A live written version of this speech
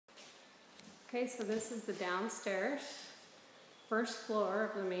Okay, so this is the downstairs, first floor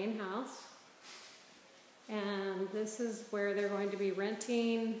of the main house. And this is where they're going to be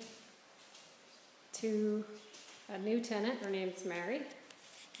renting to a new tenant. Her name's Mary,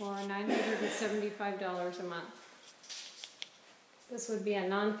 for $975 a month. This would be a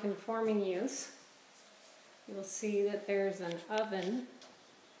non-conforming use. You'll see that there's an oven.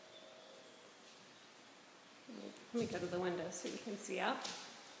 Let me go to the window so you can see out.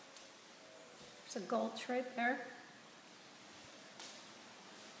 There's a gulch right there.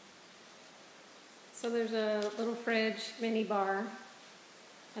 So there's a little fridge, mini bar,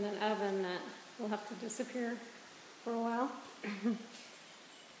 and an oven that will have to disappear for a while. And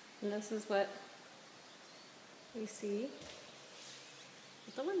this is what we see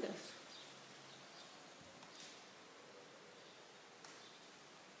with the windows.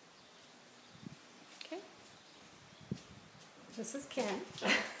 Okay. This is Ken.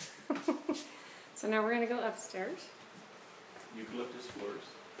 So now we're going to go upstairs. Eucalyptus floors.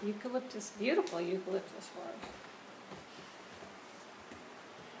 Eucalyptus, beautiful eucalyptus floors.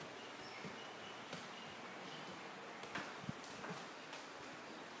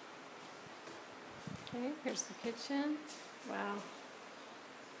 Okay, here's the kitchen. Wow.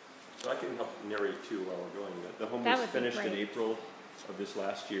 So I can help narrate too while we're going. The home That was would be finished in great. April of this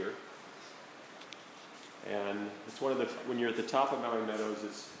last year. And it's one of the, when you're at the top of Maui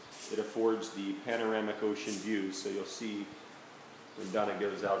Meadows, it affords the panoramic ocean views. So you'll see when Donna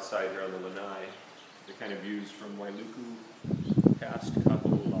goes outside here on the lanai, the kind of views from Wailuku past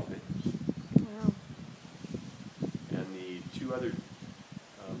Kaho'olawe. Wow. And the two other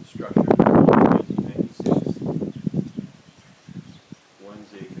structures are built in 1996.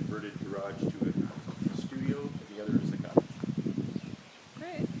 One's a converted garage to a studio, and the other is a cottage.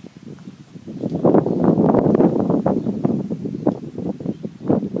 Great.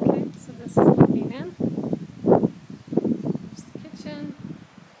 Okay, so this is looking in. There's the kitchen,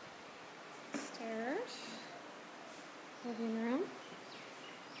 stairs, living room.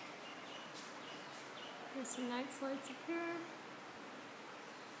 There's some night lights up here.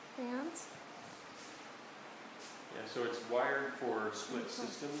 Fans. Yeah, so it's wired for split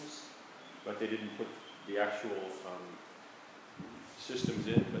systems, but they didn't put the actual systems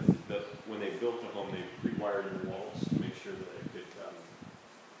in. But when they built the home, they pre-wired in the walls to make sure that it could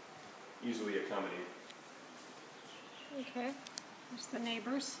easily accommodate. Okay, there's the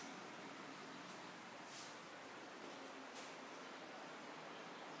neighbors.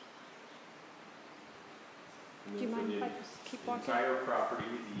 And Do you then for mind if the I just keep the walking? entire property,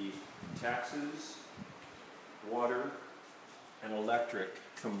 the taxes, water, and electric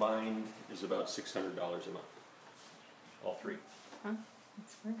combined is about $600 a month. All three. Huh?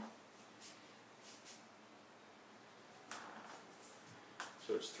 That's great.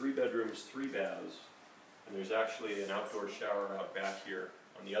 So it's 3 bedrooms, 3 baths, and there's actually an outdoor shower out back here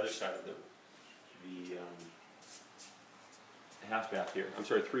on the other side of the half bath here. I'm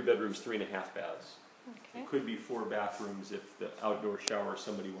sorry, 3 bedrooms, 3.5 baths. Okay. It could be 4 bathrooms if the outdoor shower,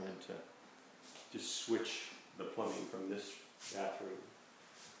 somebody wanted to just switch the plumbing from this bathroom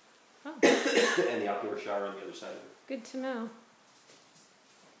Oh, and the outdoor shower on the other side of it. good to know.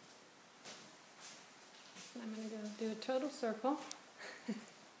 I'm going to go do a total circle.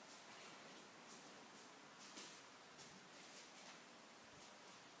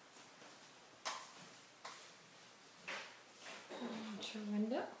 And your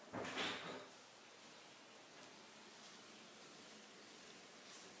window.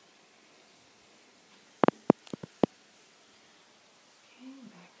 Okay,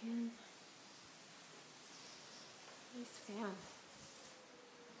 back in. Nice fan.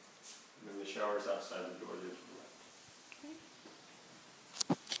 And then the shower's outside the door there to the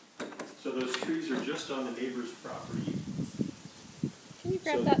left. Okay. So those trees are just on the neighbor's property. Can you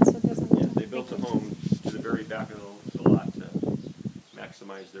grab So- that so it doesn't... Yeah, they built a home to the very back of the lot to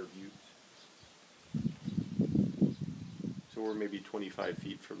maximize their views. So we're maybe 25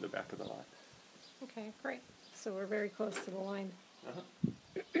 feet from the back of the lot. Okay, great. So we're very close to the line. Uh-huh.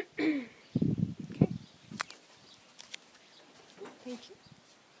 Okay. Thank you.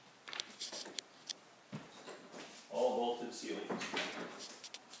 All vaulted ceilings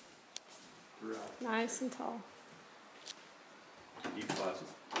throughout. Nice and tall. Deep closet.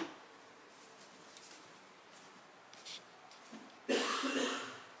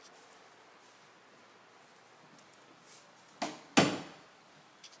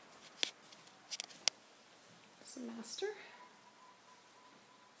 It's a master.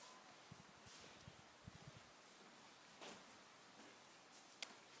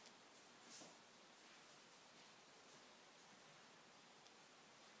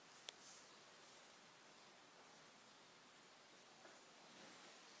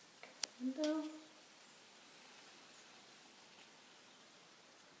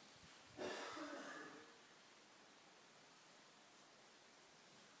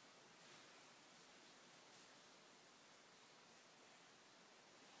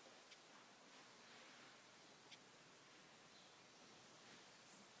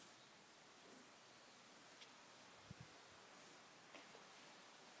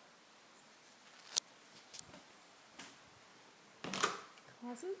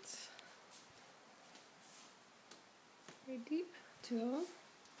 closets. Very deep, 2 of them.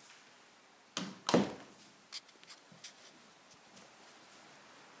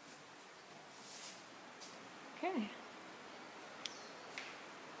 Okay.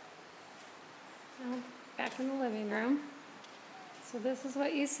 Now back in the living room. So this is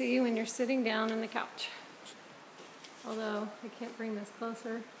what you see when you're sitting down on the couch. Although I can't bring this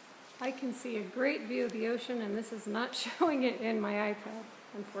closer, I can see a great view of the ocean, and this is not showing it in my iPad,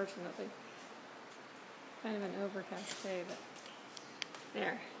 unfortunately. Kind of an overcast day, but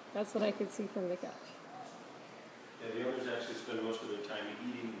there. That's what I could see from the couch. Yeah, the owners actually spend most of their time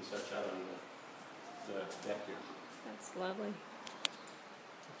eating and such out on the deck here. That's lovely.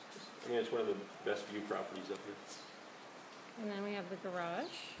 I mean, it's one of the best view properties up here. And then we have the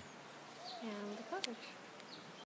garage and the cottage.